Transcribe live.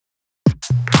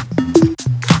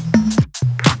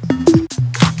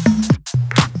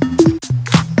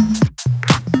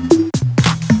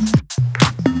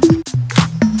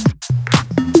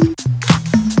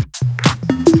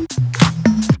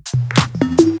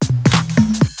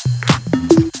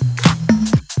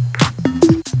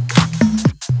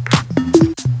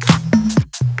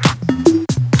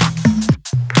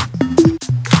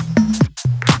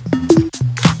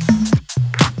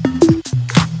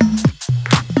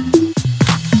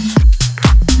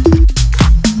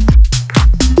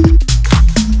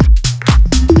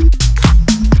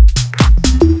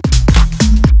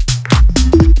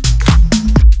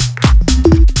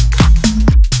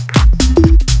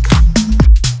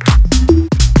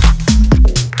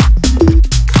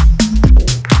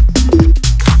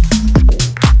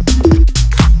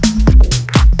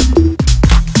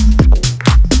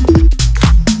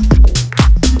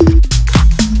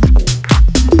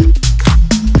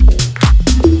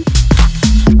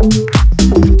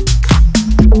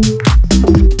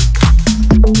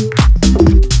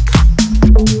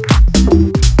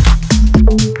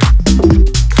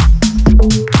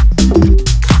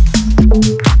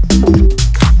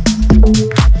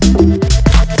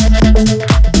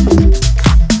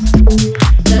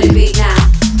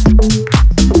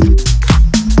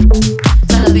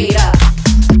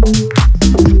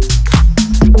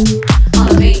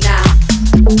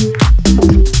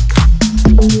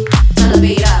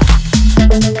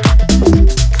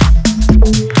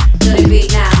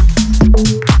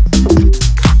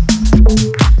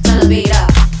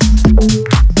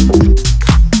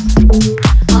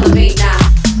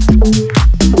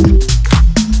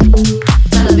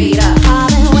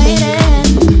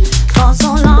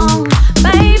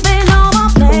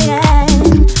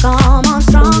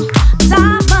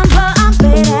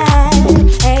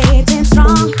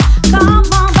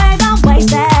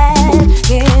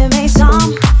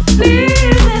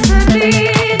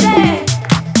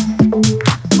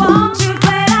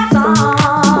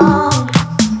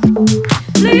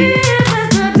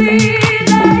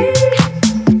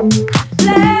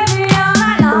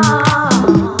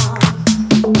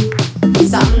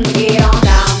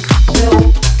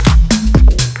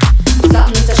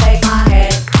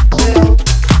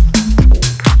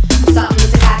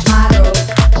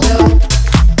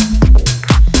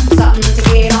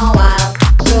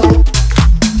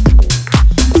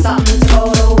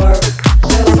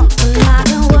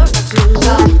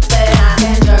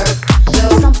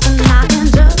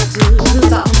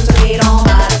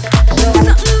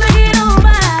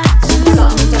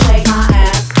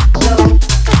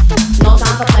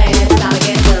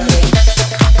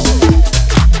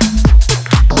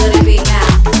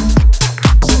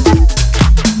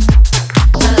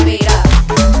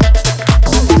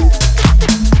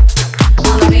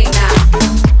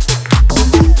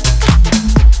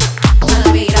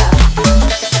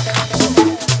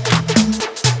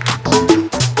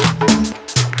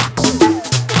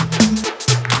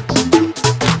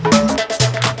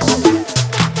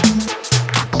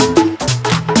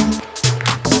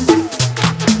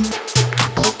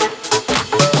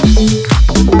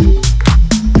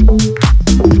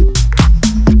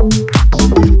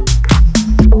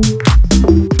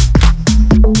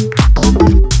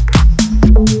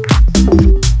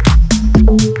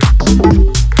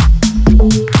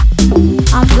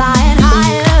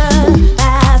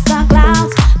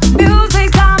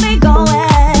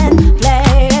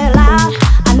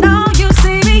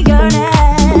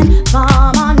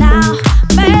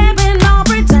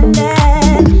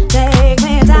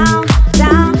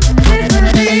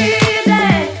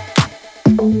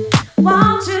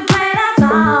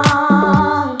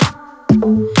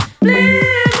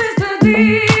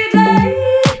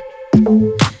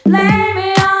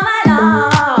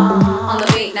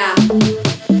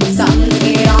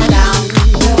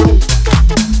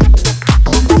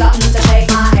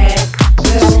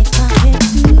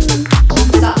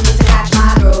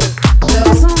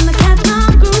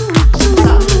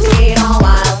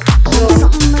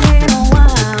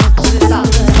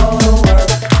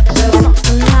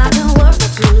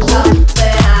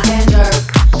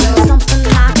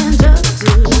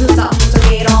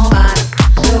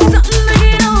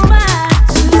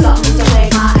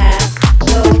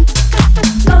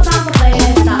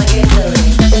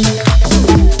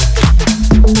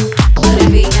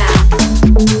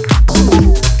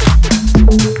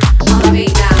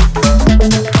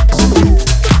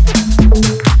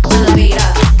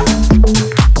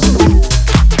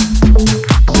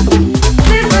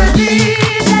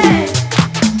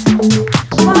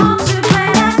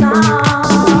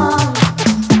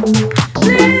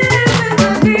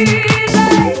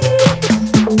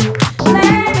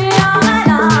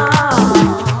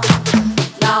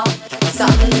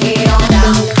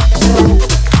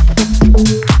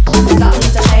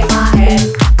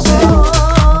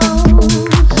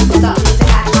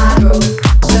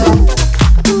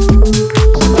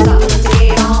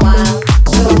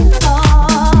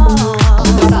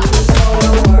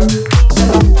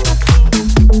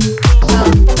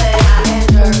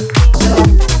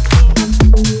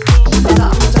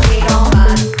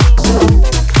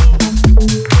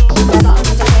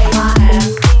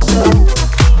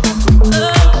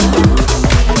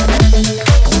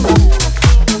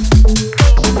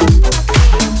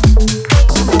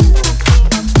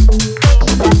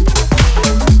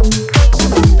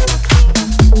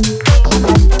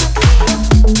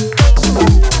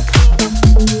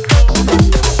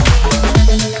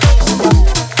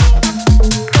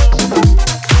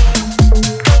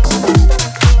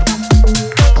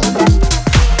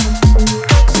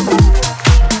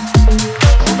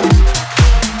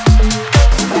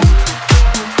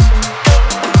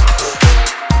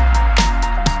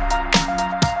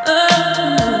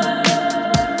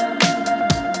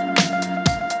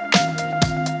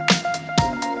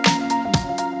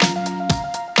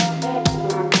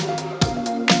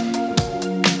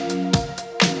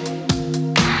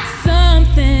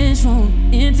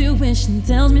intuition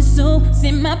tells me so.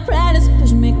 See, my pride is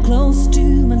pushing me close to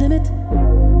my limit.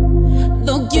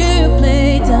 Though you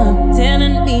play dumb,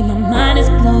 telling me my mind is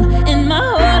blown. In my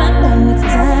heart I know it's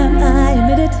time I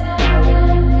admit it.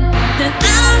 That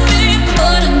I've been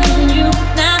putting on you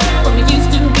now what we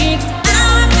used to be. 'Cause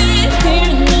I've been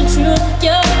hearing the truth.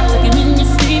 You're talking in your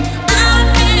sleep. I've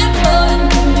been putting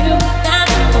on you now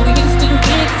what we used to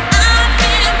be. 'Cause I've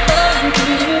been putting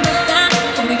on you now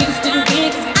what we used to be.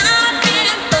 'Cause I've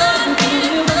been putting on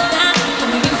you now what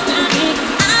we used to be.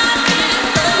 'Cause I've been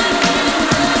putting on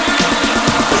you.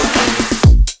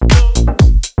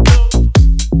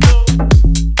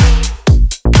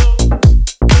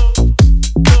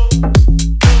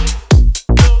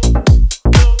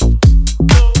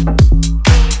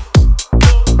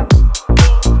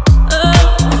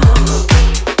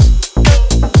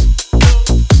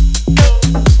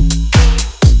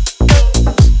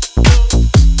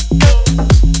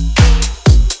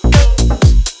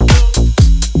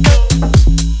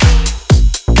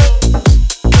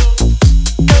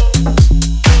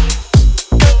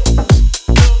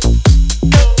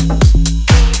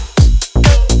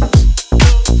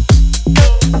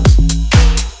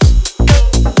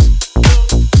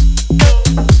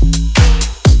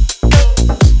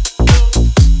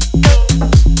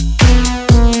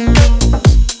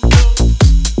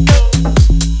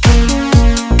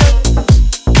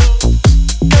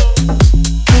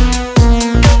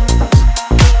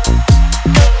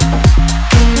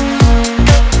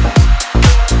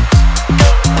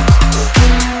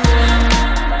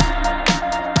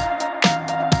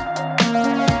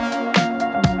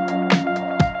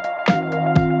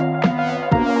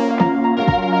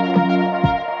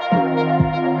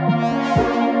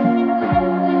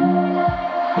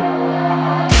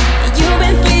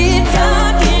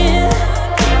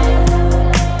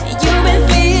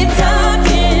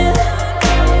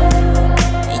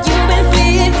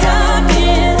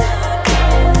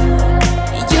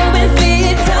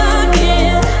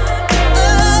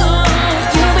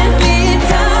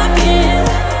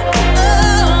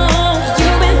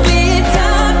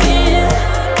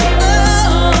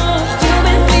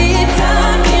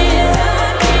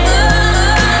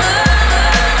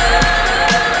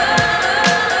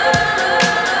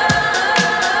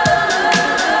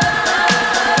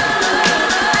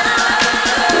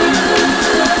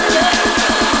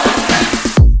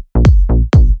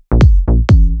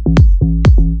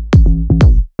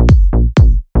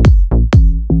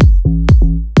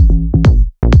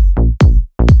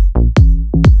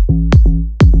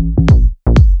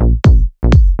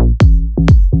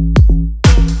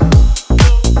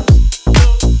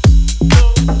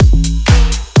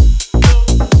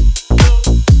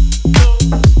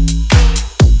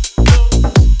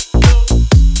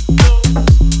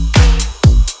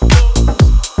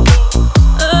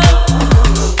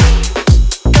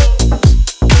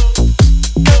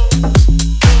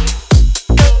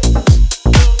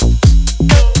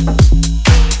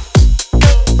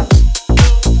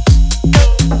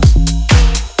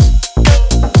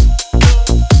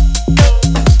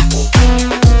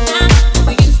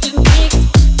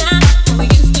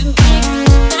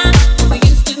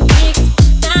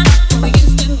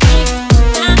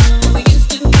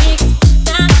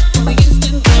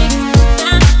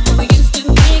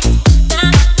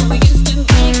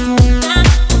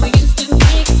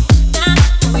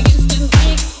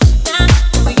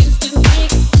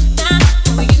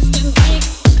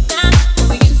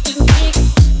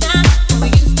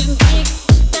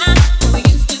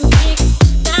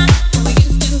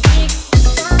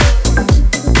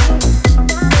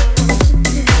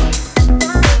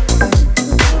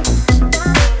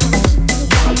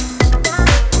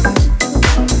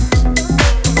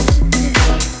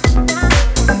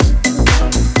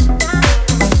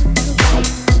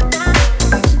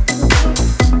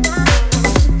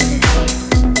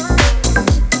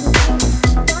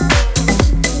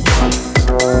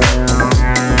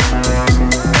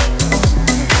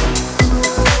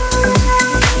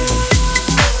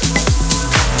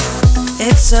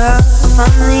 It's a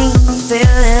funny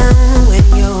feeling when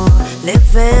you're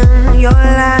living your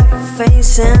life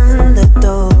facing the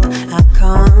door. I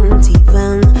can't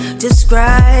even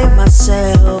describe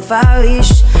myself. I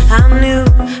wish I knew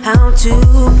how to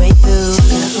break through.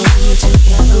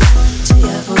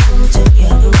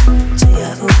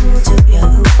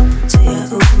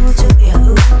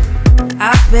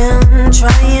 I've been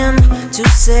trying to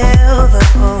sail the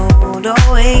boat,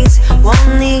 always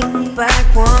one knee back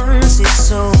once it's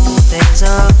sold. There's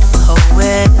a hole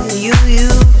where you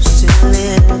used to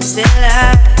live, still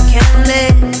I can't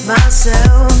let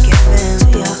myself give in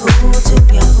to your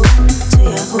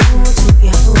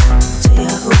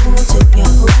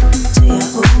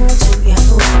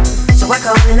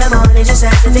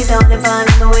Saturday dawn and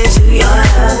finding my way to your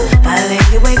love. I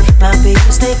lay awake, my big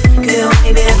mistake. Could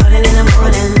only be a calling in the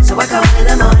morning. So I call in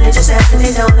the morning, just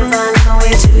Saturday dawn and finding my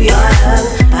way to your love.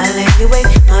 I lay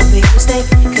awake, my big mistake.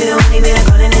 Could only be a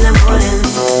calling in the morning.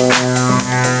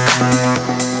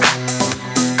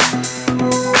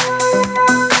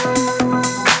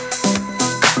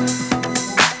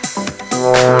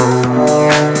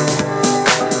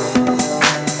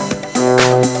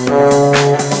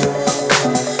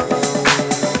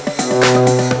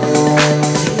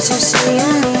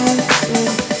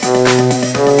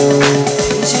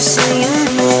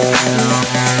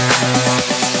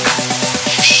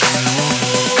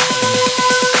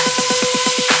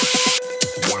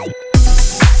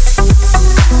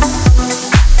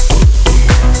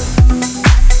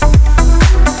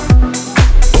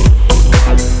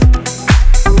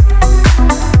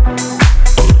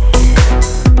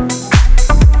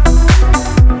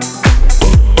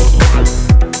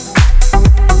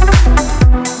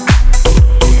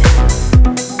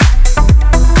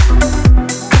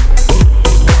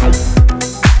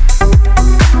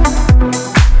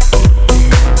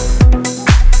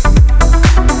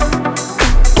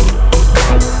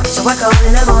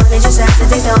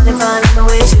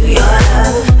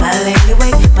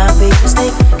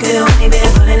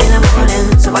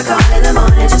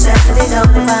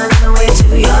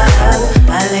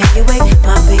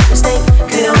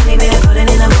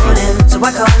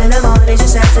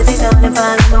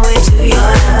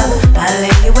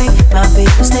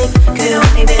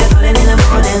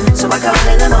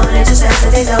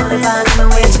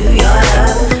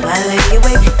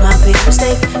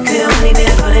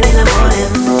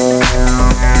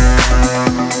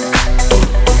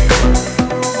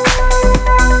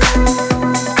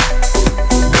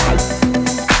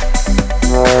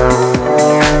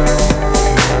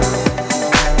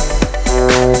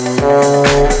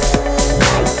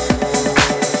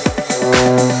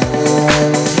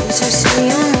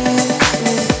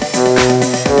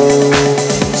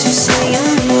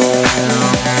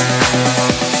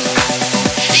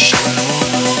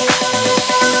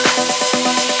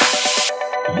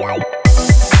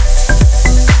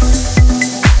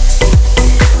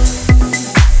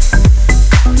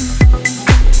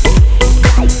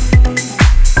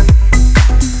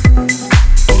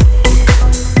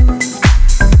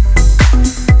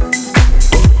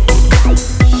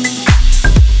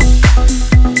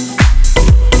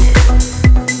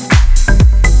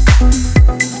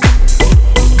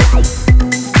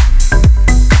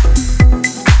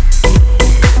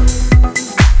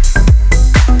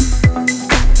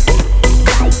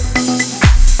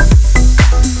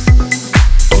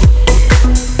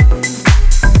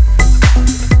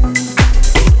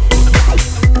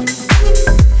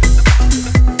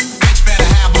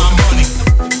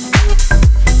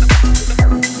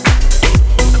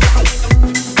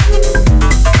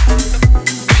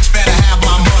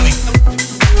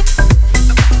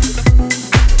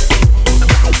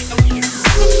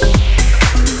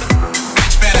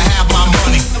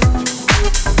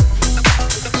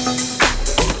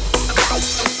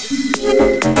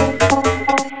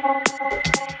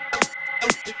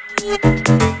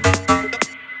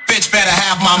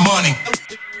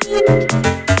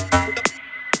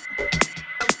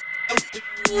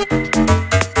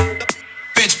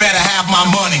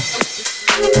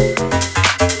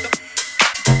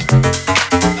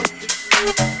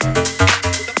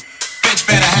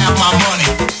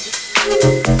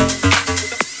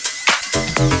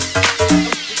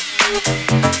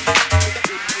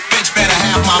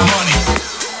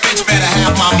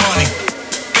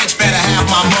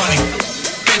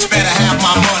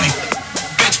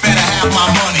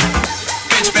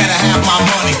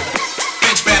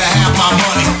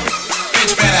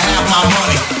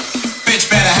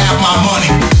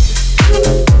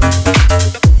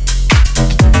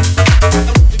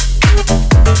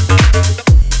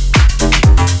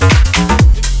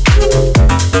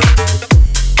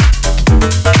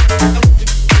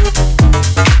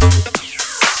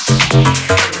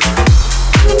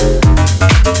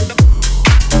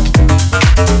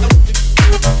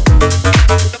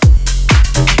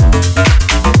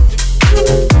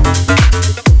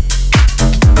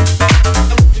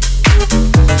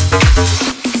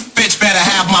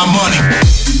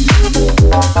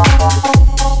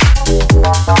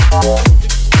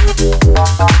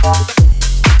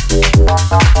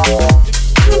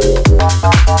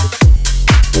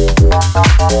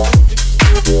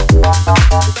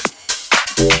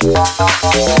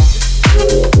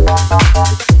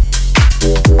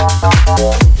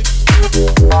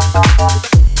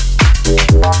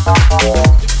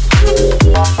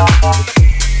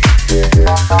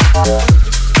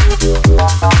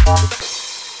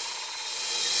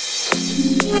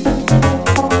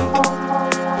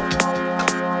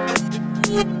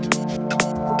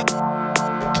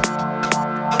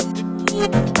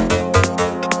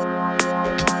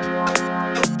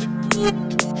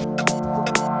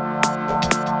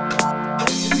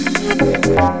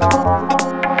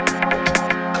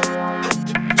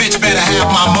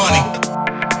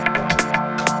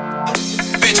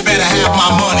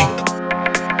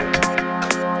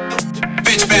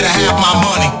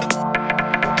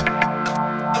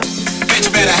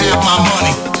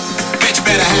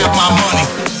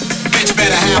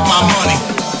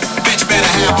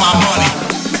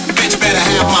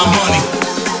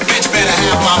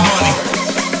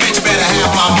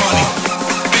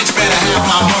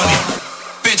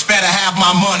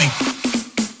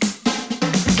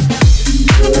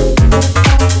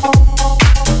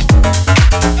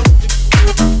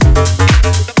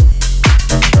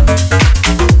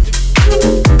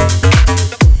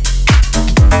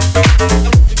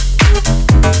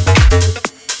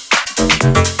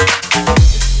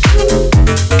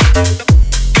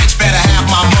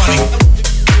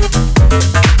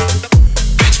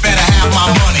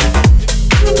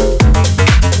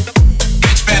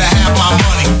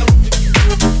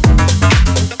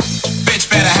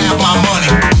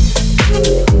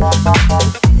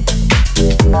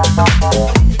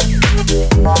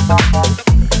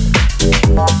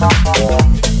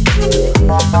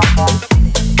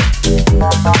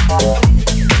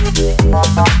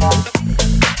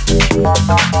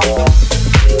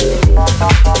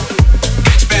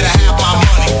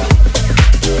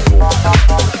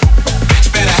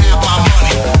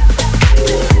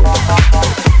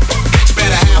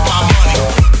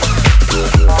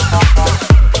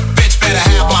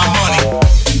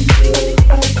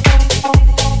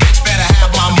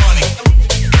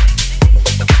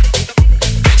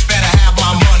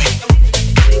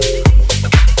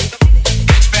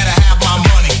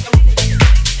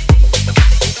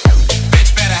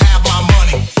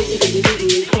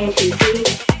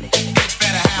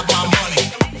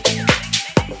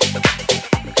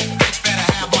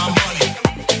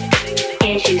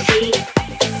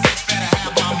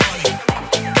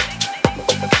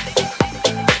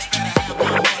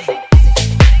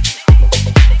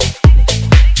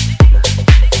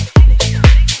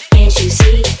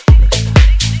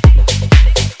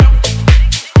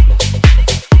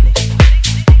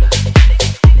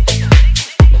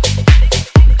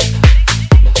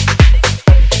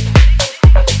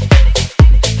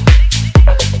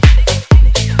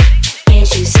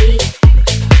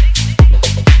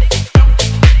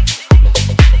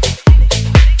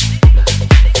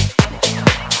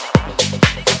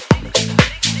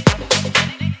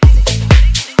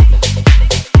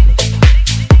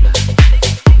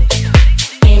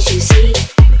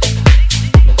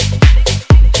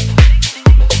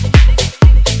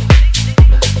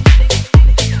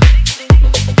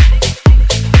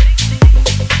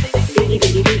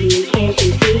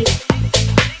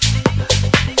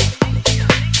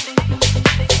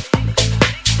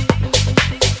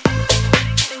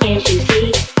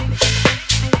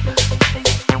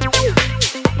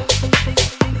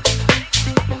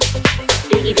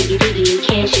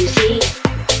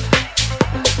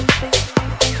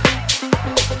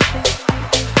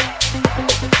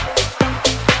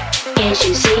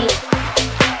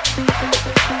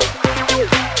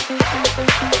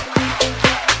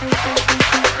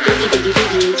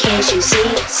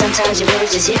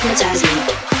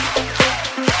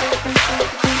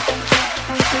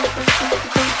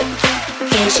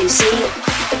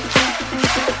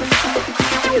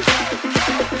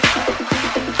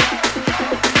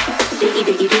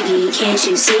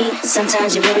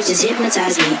 Sometimes your words just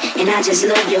hypnotize me, and I just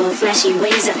love your flashy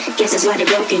ways. Guess that's why they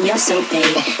broke and you're so paid.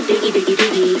 Biggie, biggie,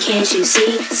 biggie, can't you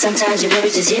see? Sometimes your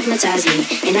words just hypnotize me,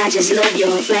 and I just love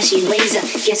your flashy ways.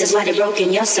 Guess that's why they broke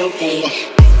and you're so paid.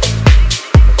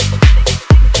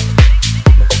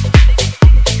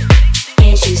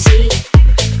 Can't you see?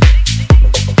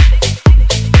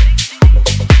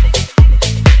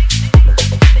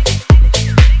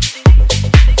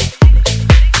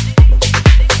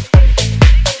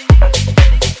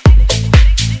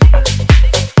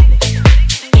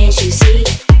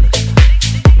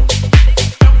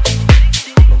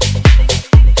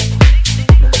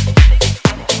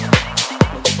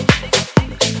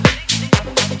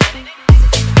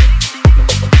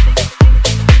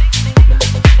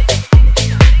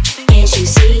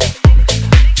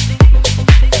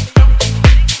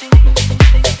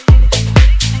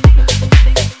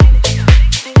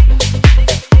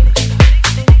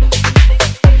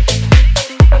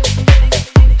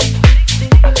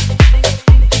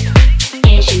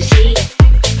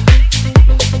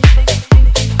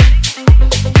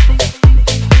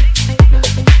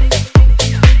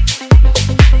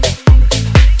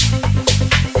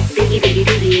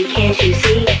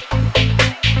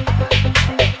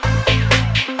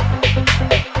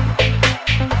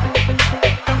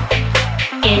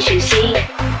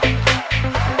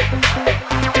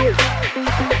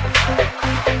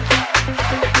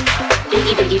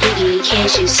 biggie,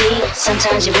 can't you see?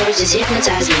 Sometimes your words just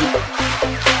hypnotize me.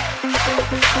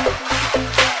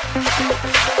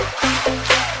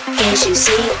 Can't you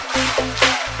see?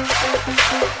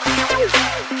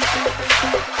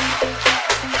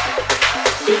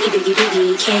 Biggie, biggie,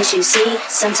 biggie, can't you see?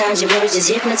 Sometimes your words just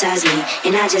hypnotize me.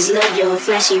 And I just love your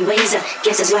flashy ways. I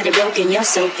guess that's why they're broken, you're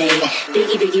so paid.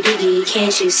 Biggie, biggie, biggie,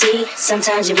 can't you see?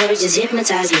 Sometimes your words just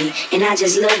hypnotize me. And I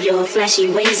just love your flashy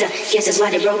ways. I guess that's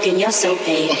why they're broken, you're so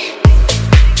paid.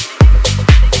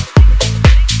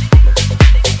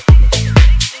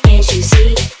 Can't you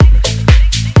see?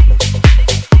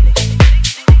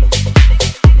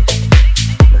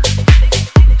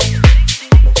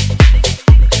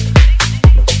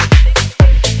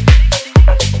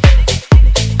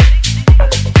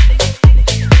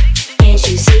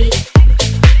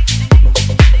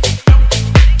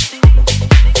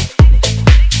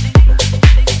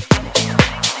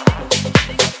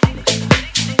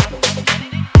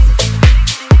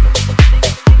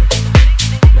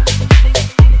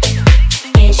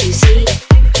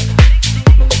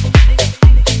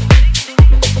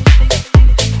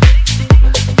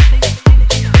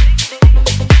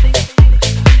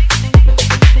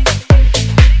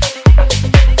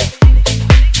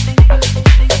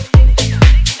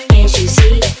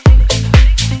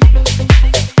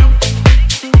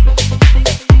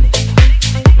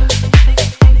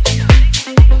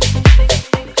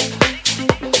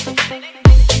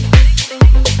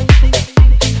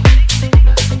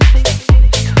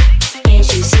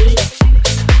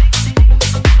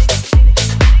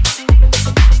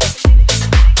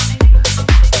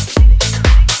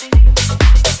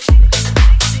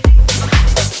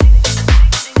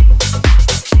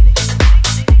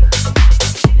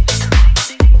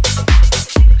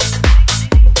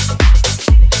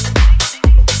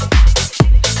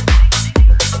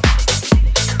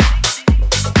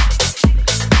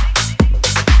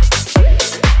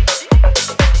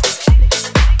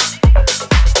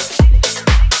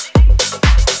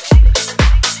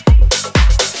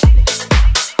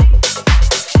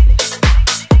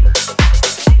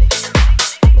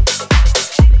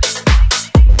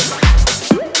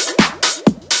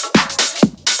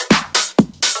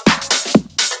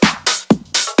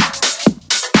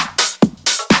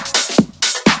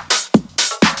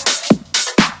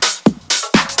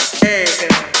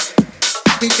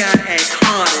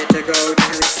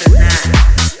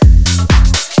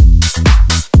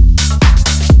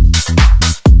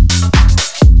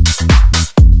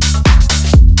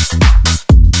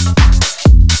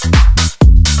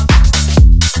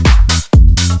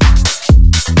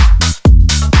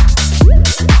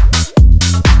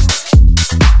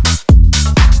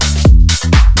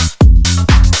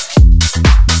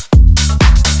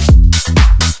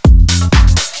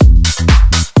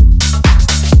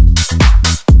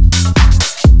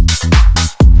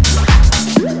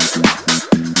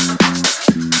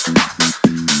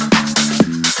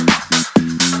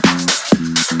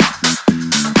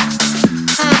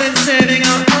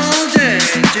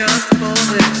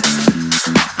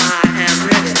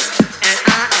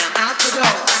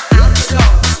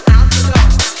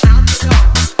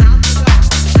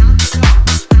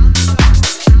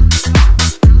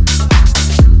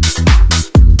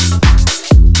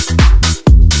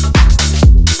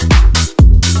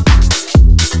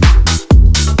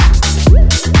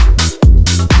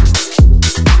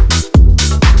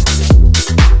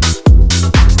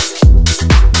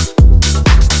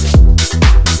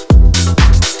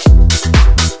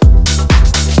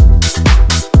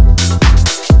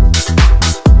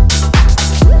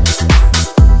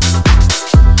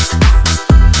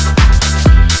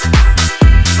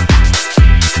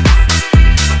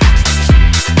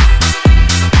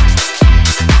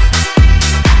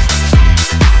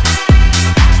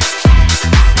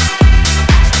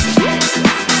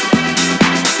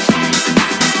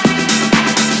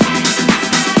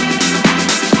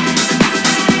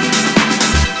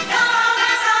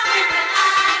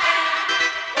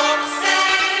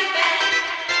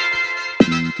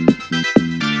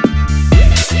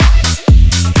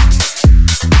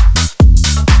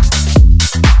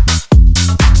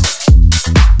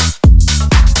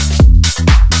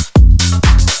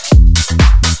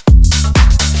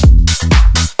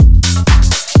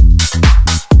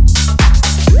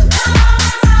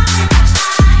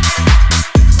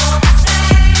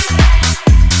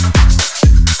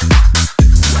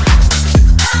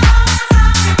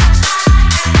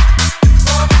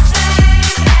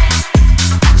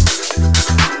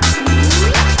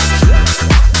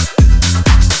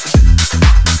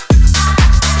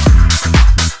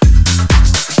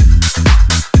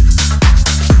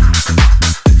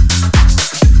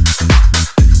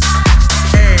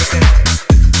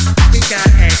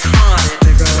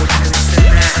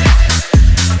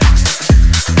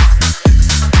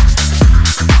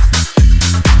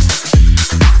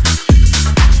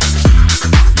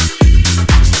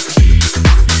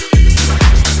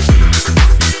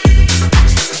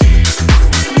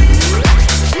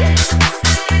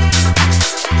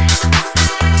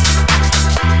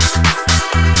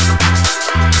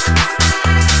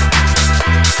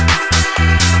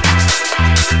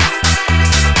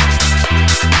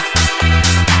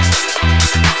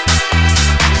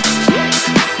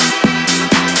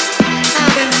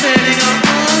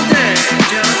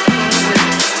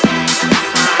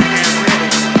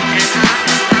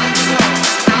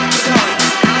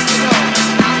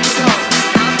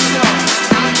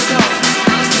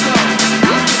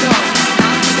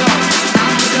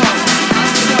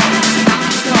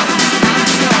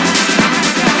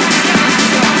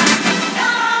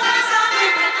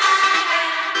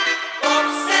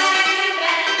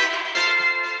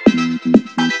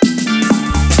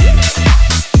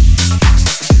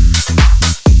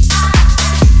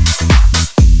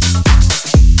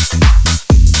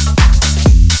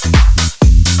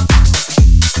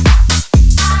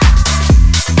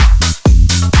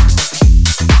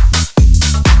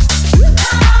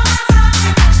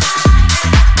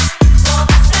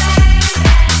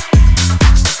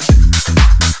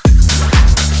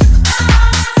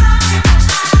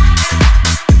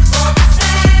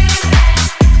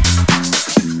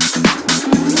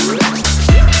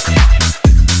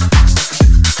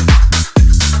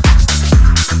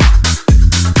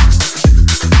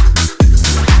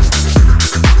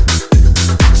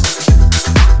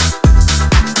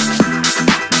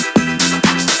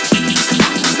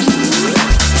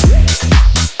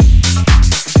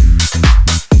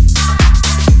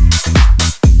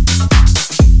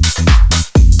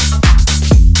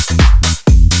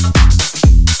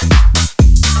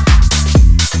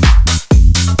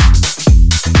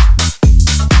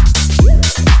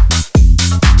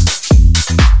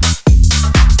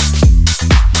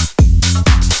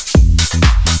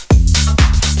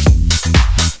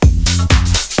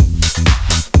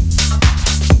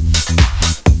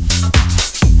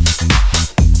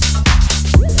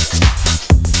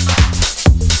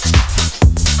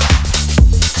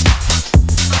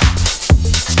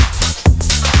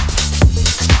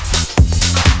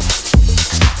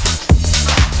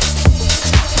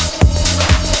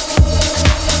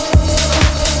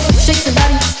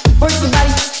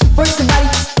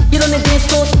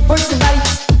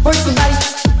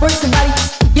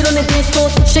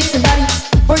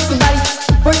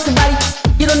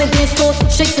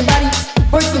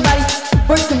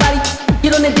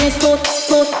 dance floor,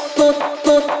 floor, floor,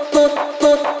 floor, floor, floor,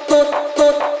 floor, floor,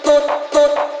 floor, floor, floor,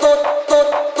 floor,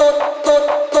 floor, floor,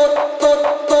 floor,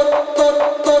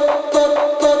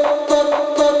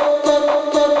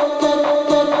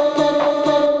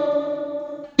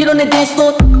 get on the dance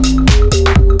floor.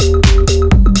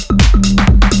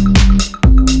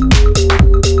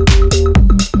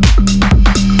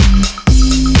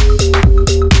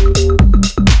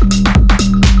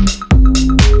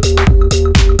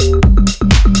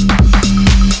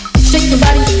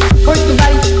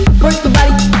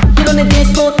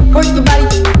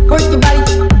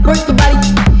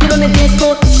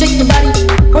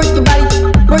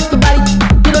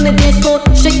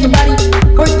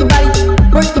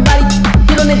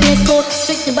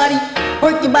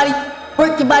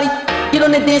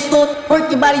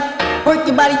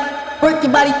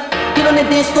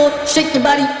 Shake your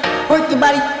body, work your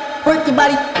body, work your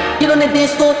body, get on the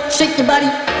dance floor, shake your body,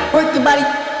 work your body,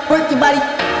 work your body,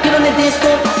 get on the dance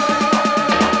floor.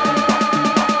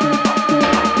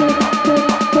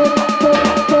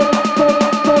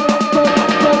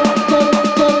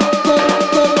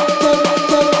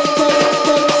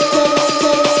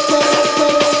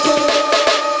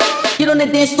 Get on the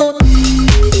dance floor,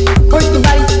 work your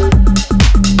body,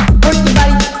 work your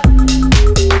body,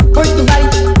 work your body.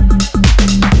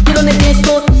 Get on the dance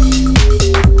floor,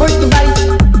 work your body,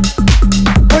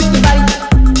 work your body,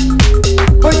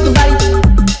 work your body.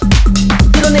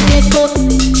 Get on the dance floor,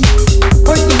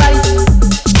 work your body,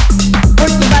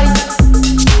 work your body,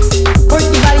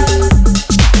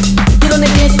 work your body. Get on the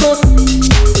dance floor,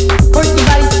 work your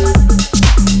body,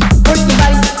 work your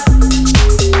body,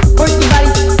 work your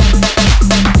body.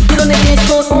 Get on the dance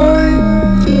floor, work your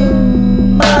body.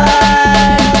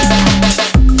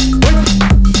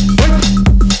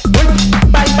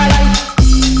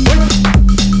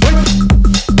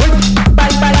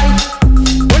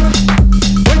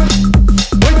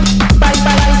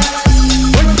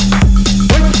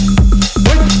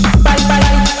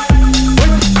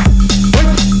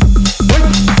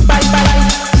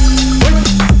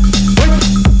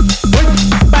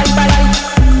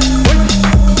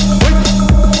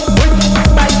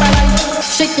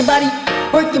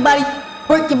 Work your body,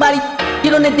 work your body,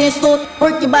 get on the dance floor,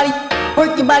 work your body,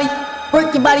 work your body,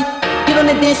 work your body, get on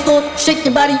the dance floor, shake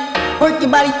your body, work your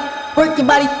body, work your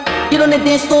body, get on the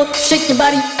dance floor, shake your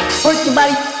body, work your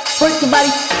body, work your body,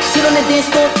 get on the dance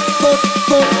floor, floor,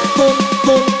 floor, floor,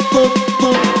 floor, floor,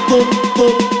 floor, floor,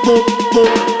 floor, floor, floor,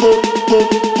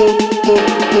 floor,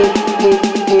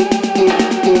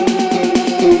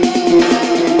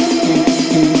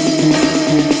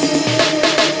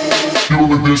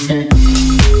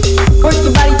 work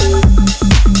your body,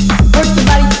 work your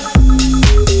body,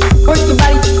 work your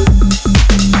body,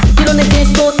 get on the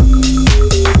dance floor,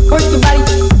 work your body,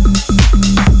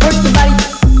 work your body,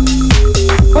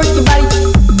 work your body,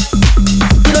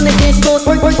 get on the dance floor,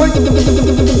 work your body,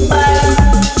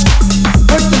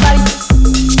 work your body,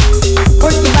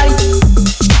 work your body,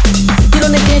 get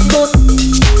on the dance floor,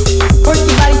 work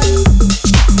your body,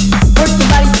 work your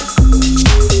body,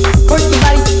 work your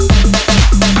body.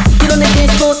 Get on the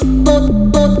dance floor,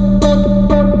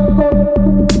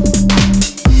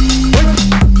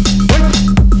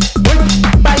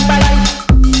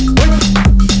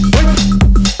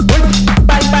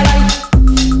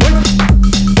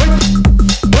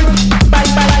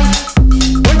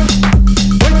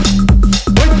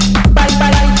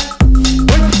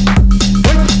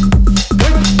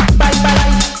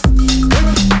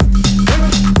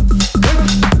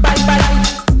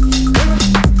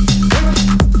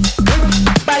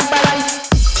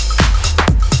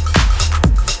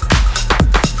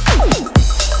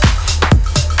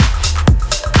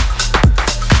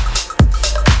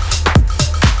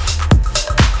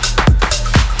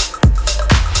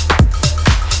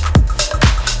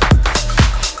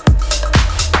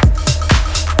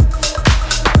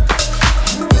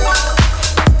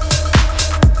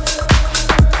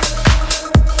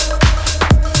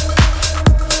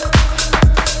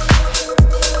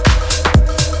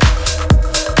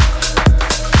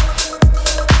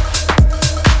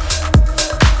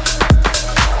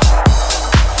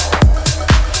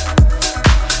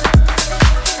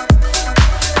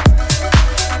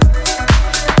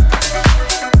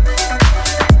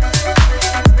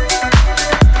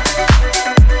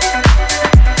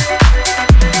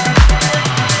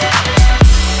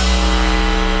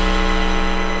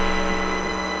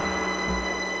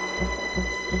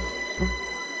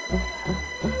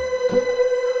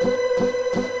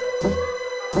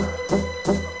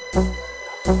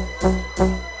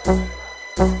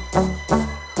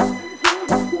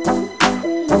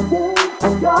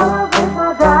 You're with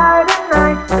my guy.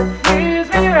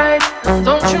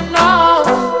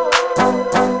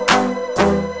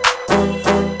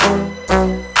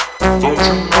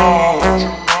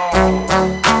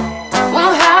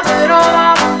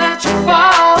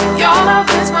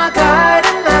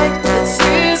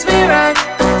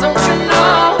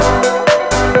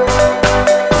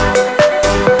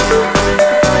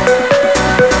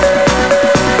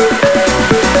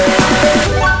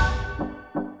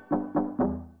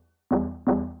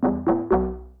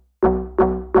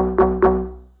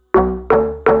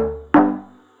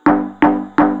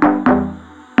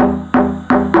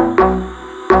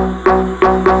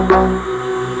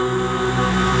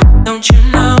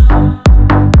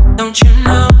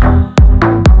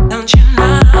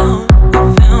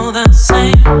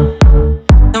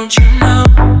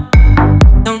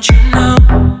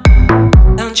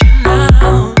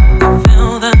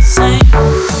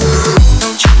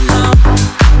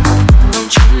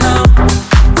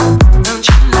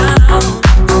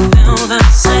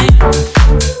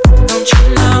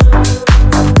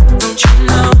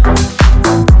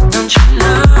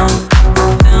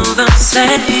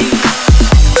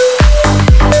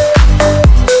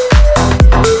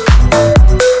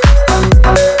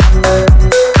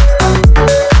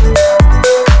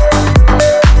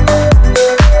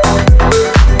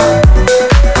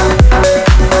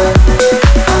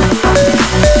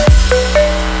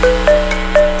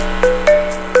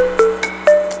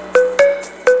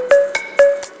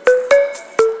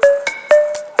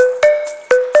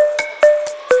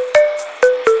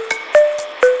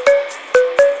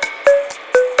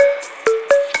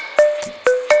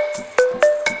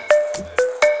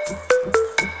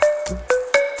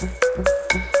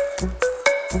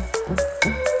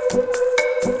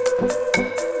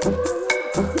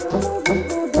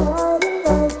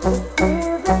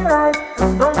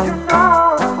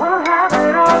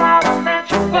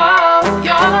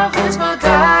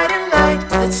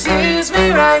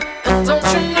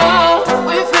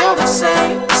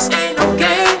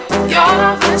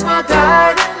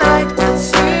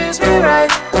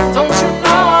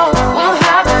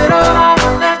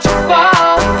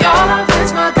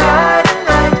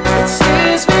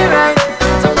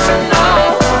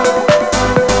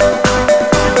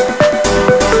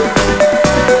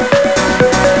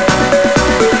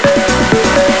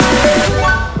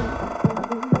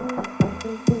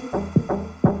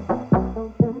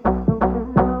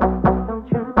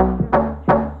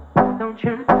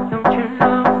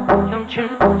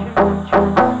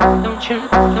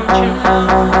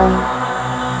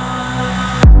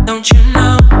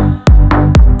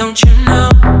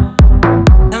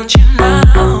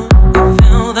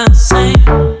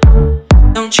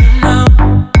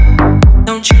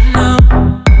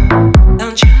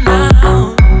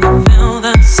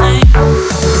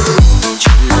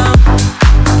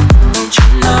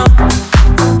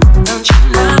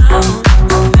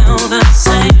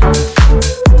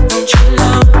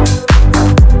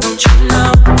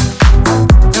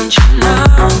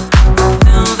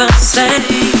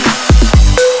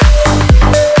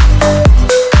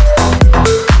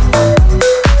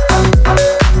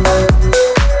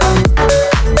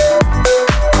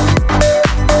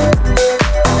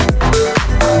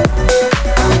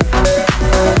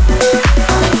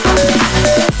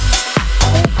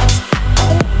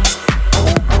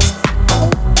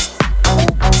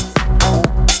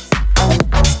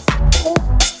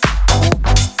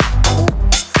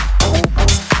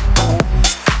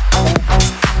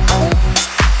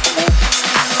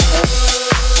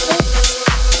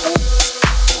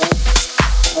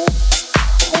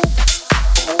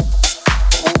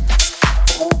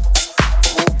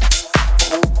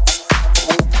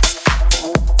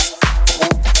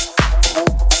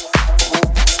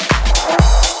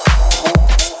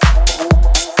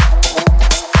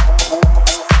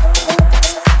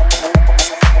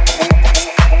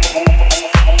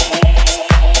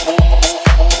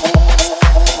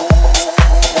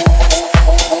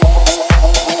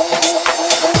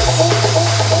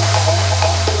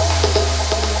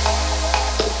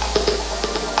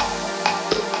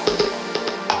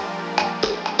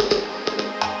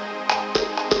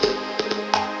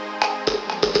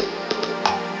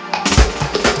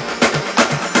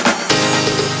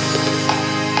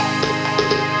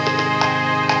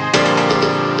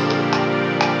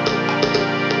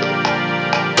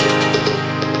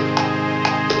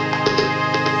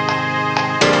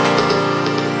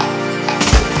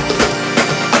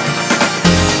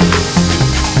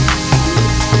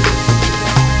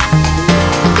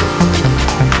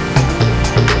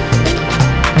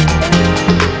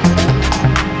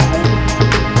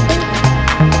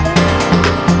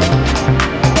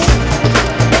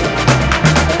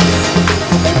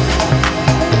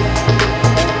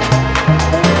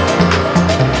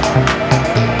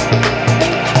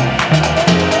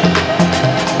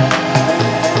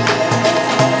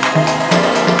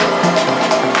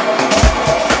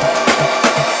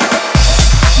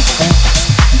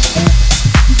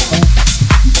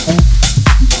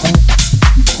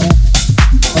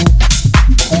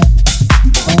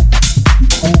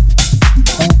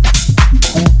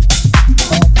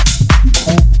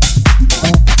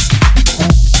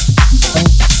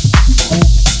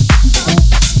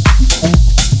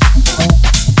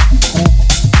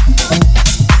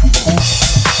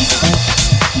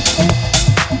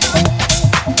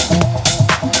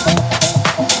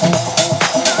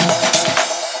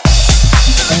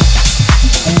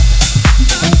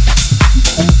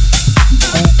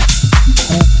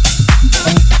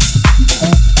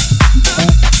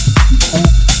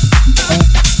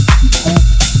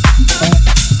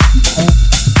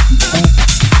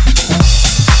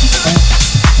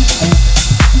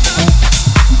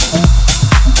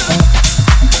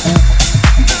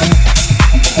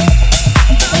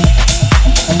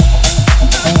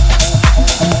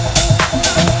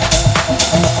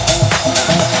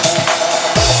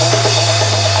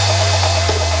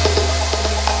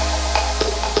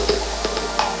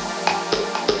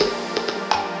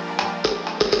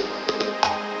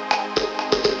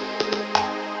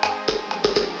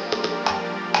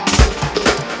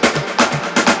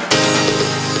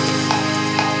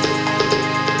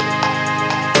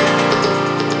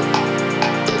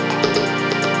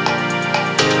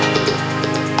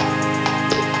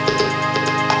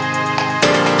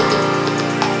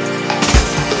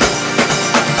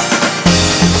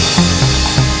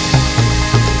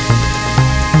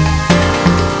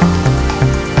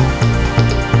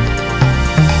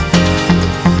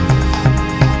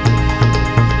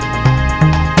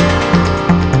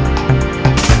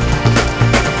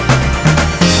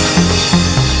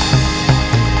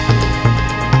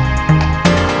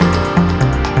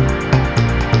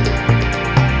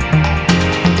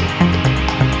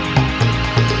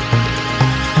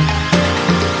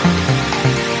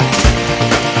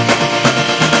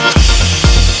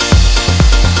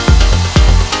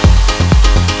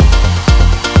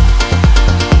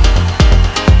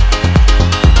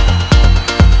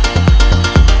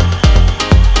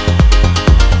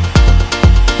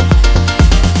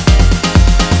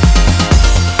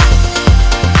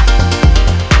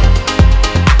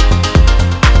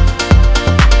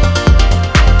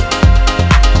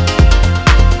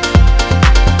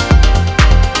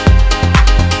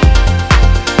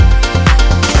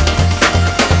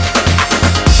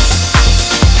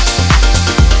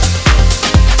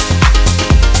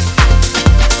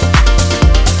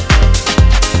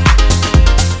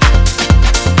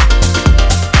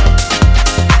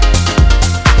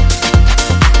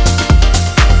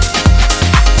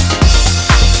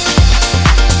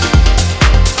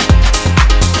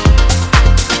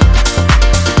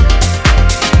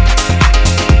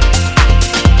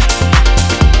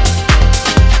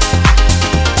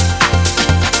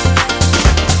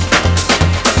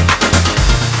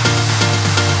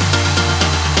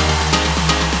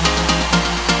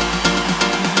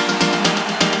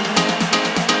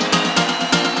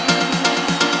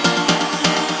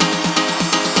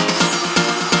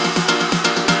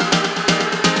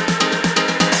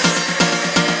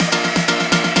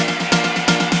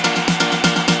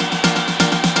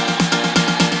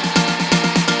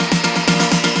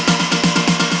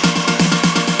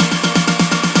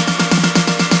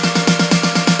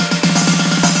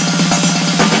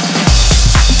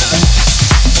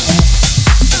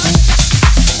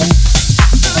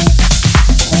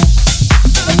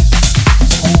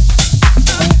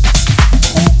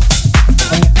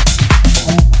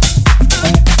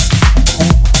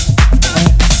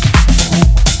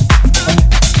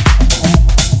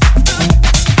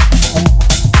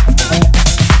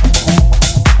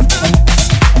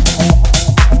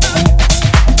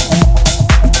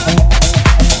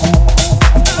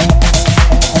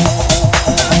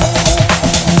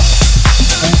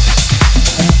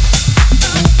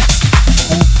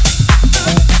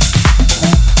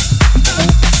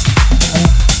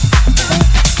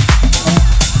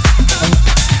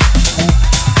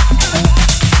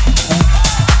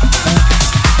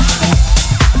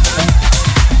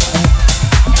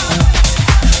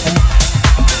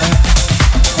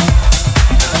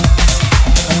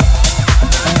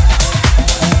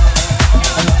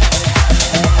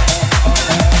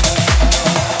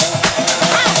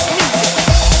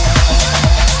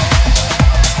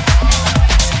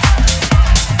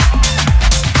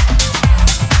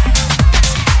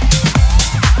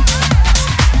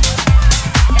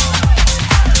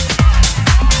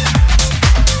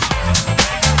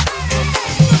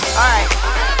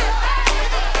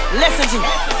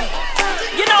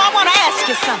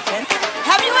 something.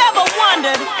 Have you ever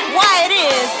wondered why it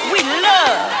is we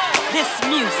love this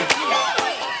music?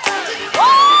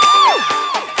 Woo!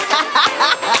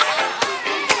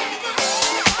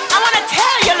 I want to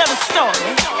tell you a little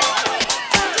story.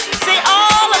 See,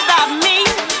 all about me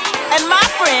and my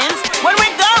friends when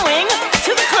we're going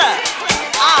to the club.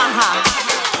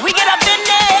 We get up in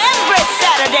there every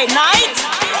Saturday night,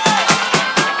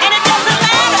 and it doesn't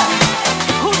matter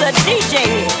who the DJ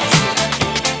is.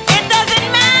 It doesn't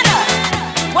matter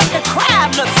what the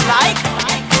crowd looks like.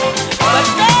 But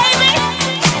baby,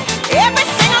 every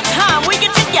single time we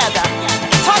get together,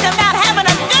 talking about having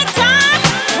a good time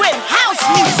with house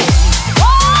music.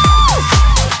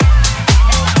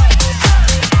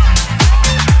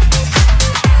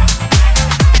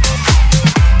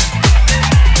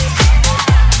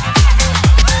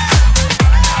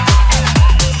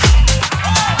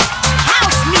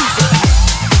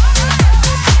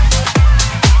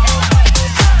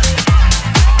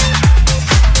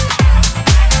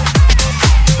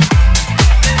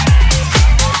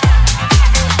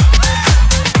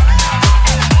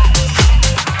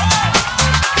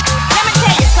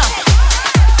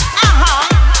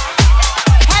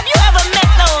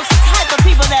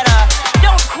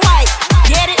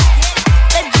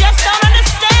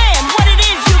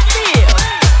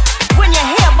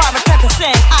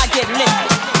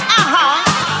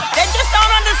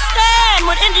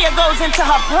 Into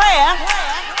her prayer,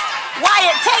 why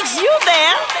it takes you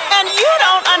there and you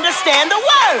don't understand the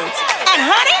words. And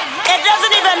honey, it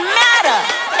doesn't even matter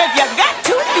if you got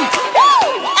 2 feet.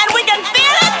 Woo! And we can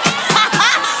feel it.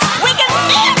 We can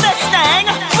feel this thing.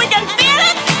 We can feel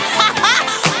it.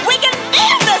 We can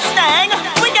feel this thing.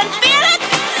 We can feel it.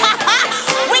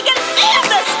 We can feel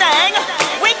this thing.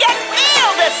 We can feel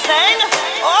this thing.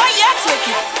 Oh yes, we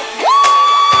can.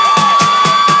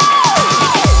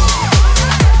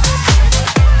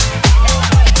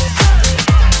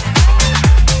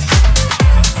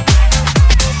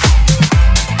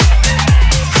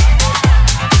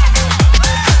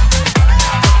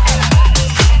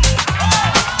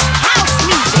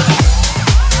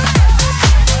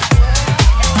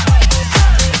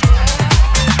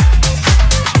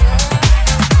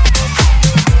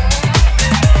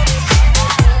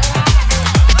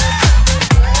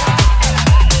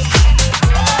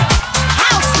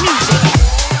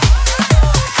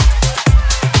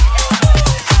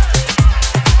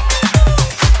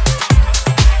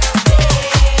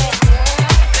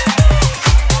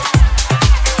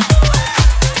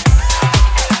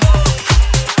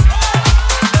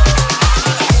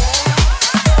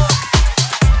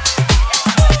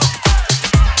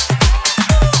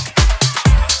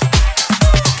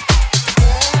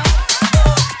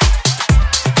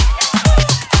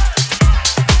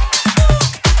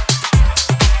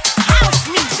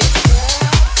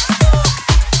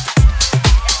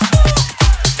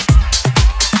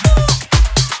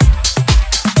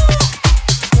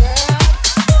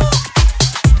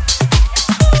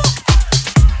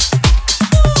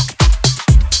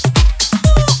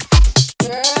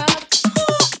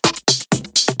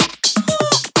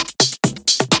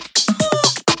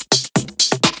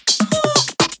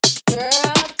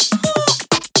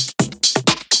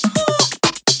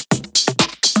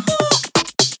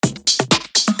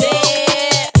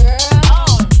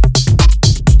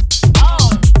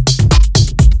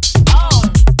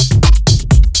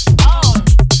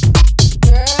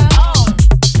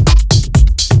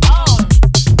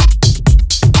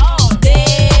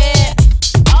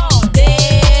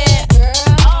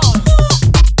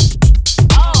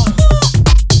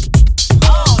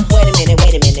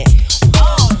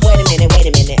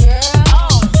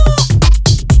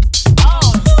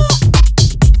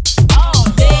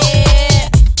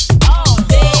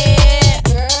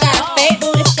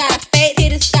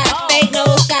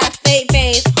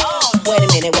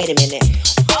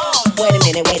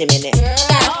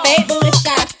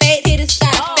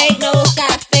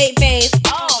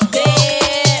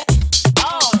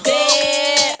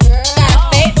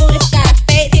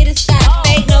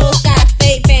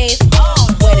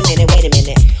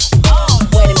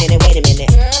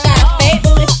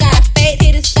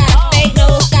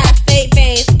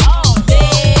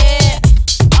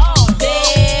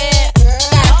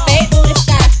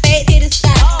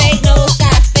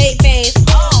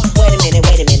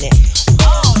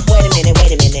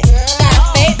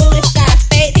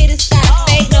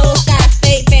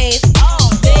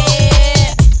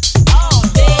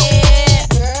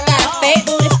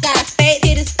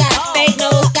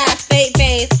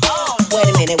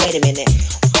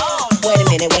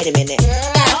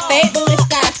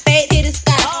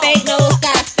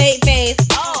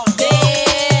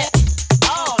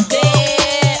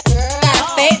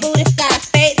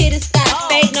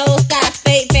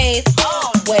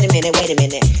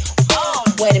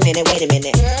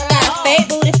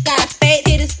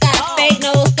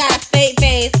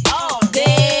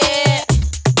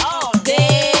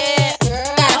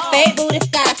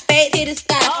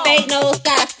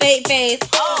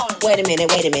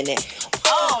 wait a minute.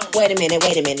 Wait a minute,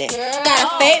 wait a minute. Got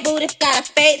a fake booty, got a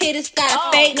fake titties, got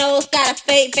a fake nose, got a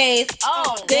fake face.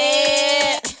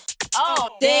 Dead.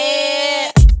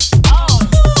 Dead.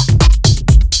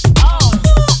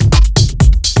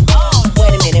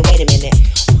 Wait a minute, wait a minute.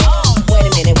 Wait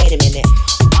a minute, wait a minute.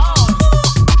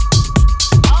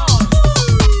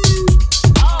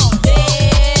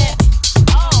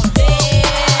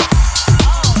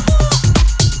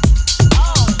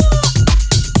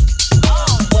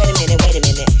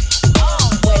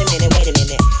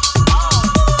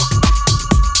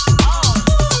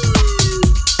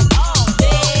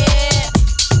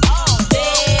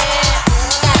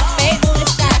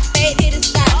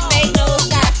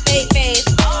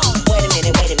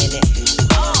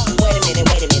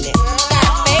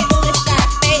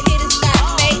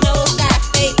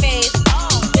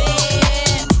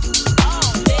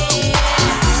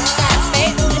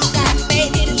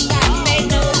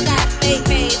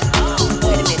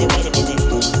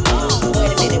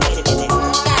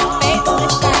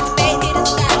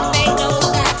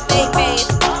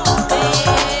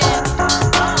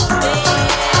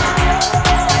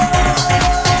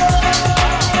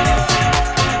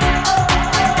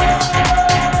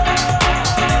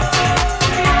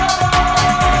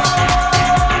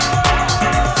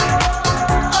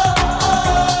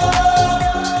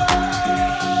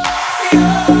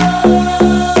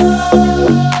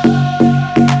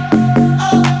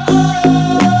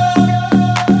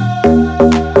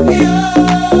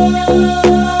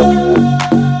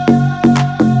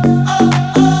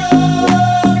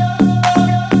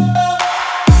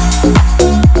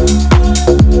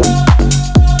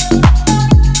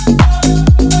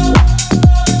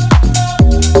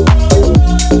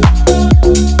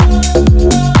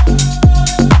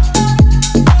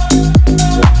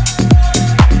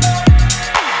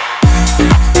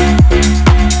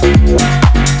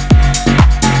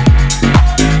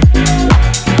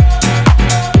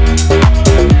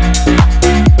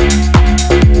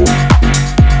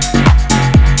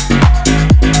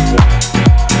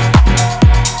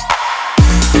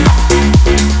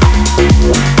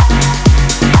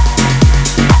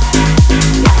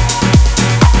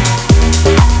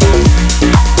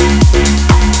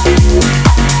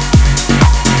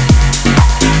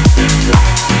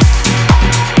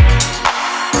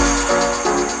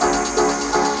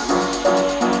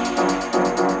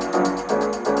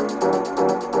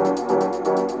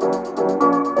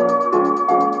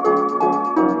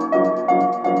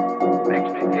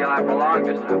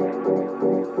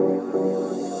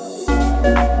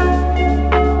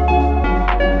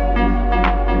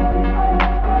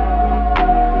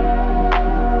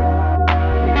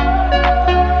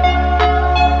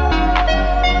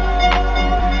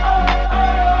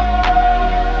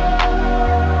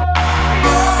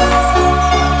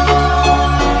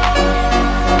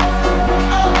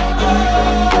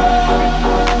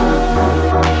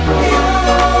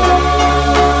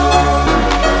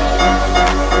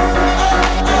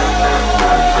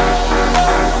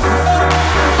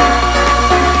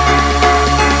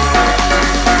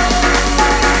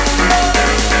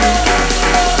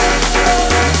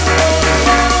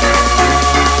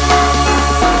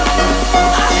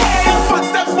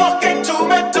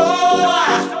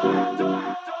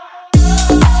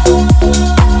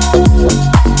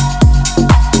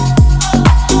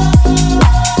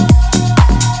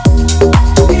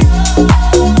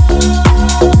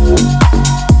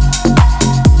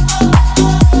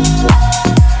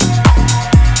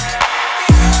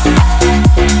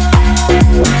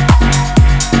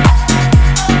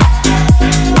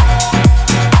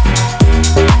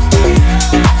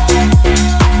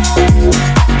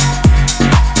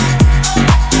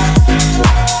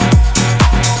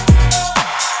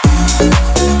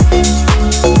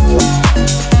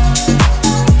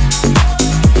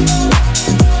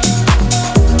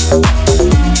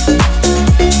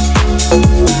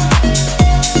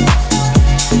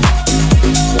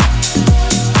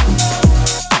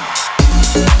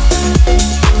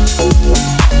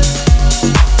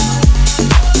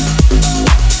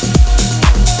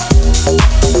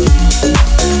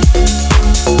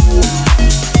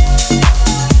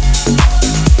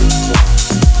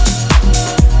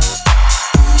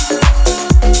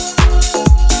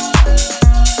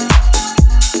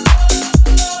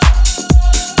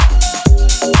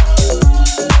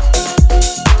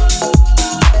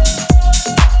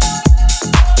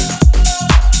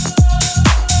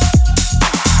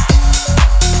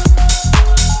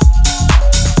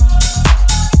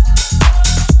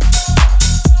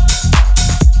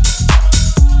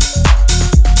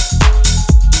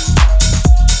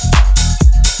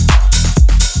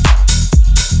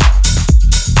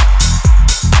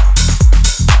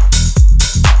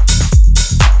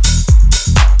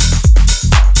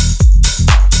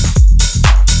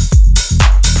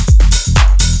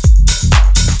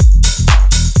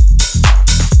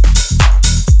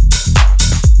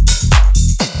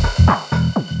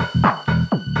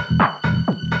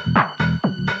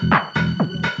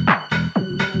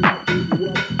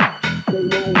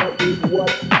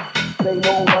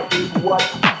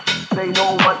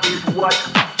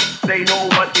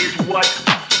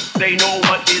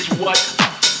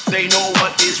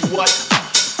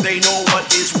 know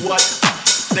what is what.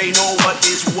 They know what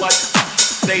is what.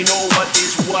 They know what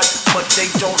is what, but they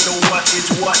don't know what is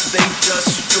what. They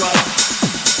just strut.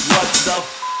 What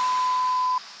the?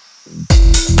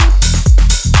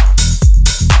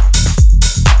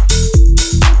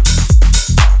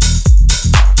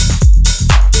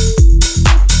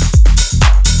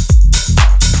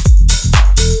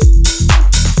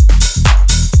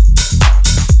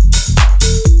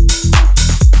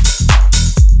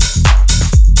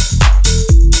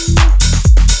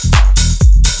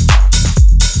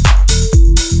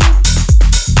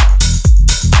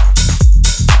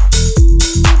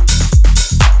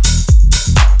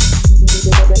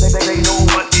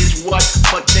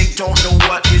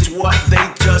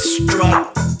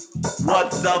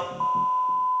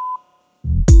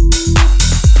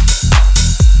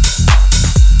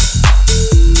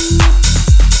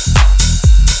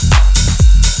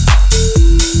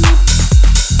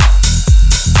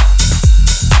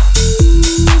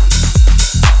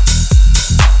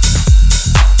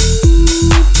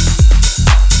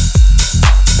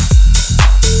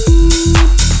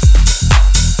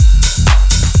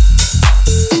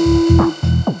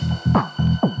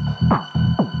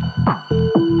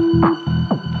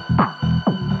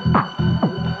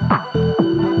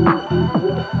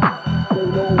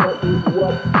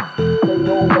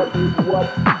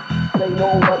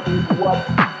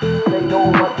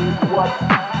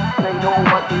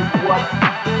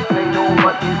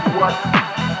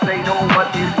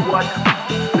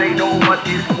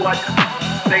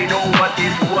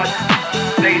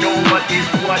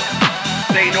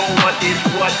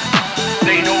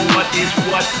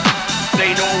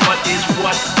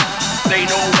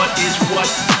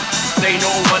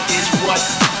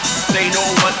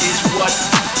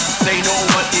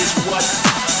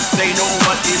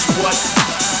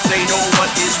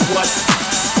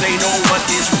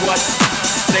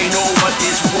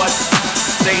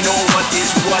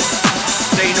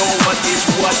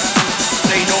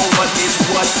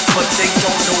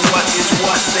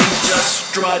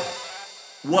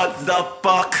 What the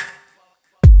fuck?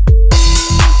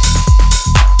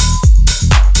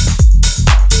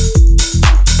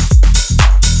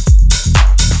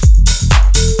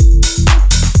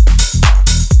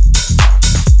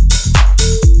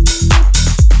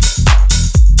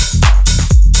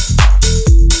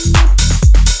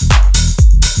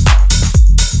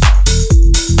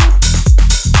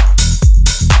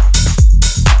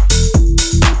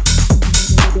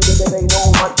 They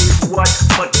know what is what,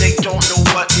 but they don't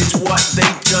know what is what. They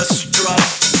just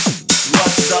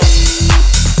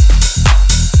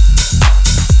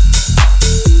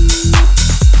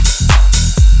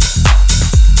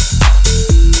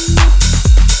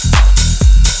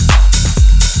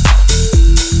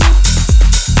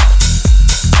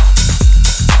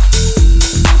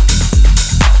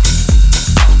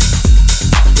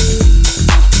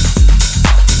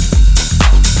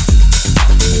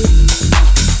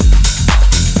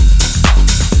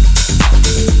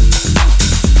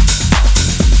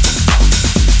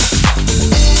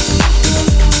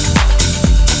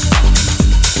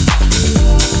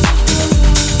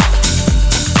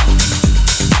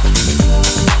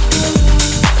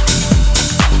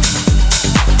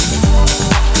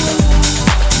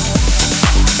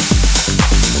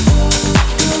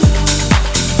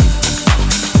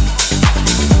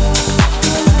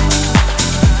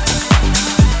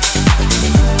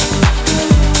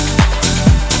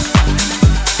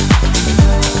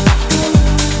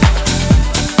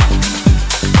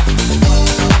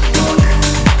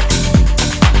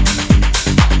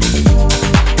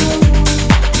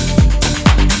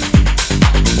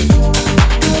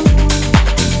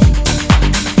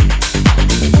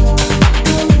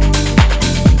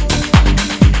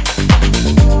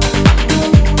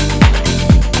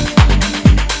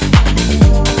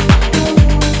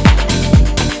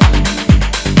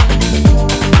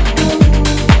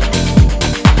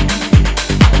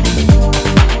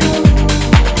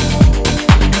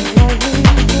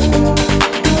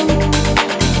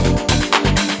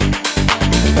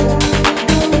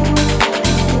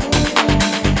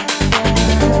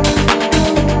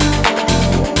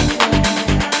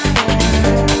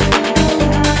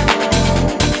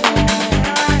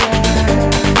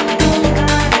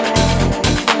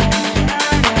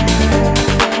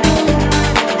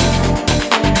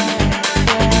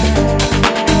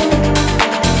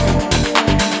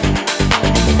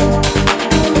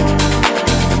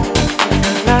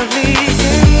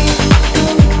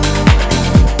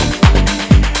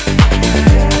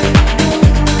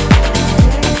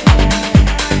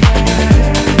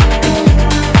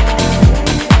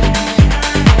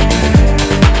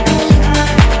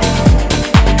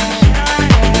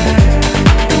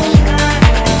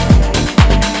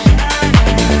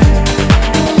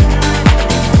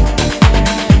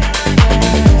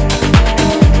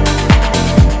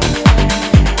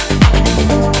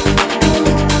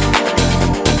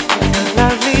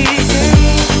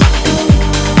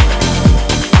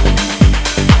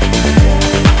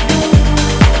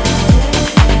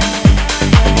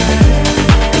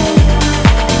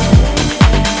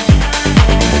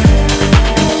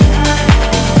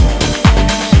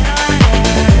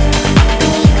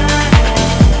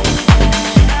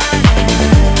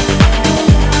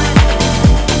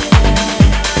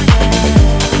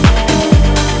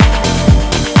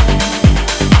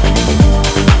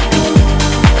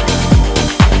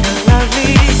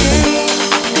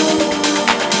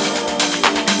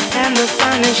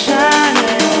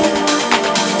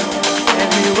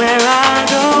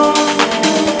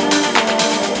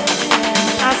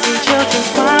children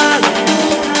smiling,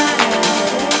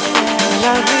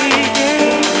 lovely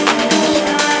day,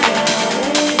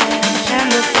 and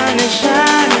the sun is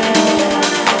shining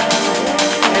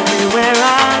everywhere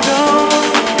I go.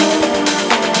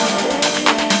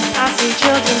 I see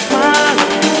children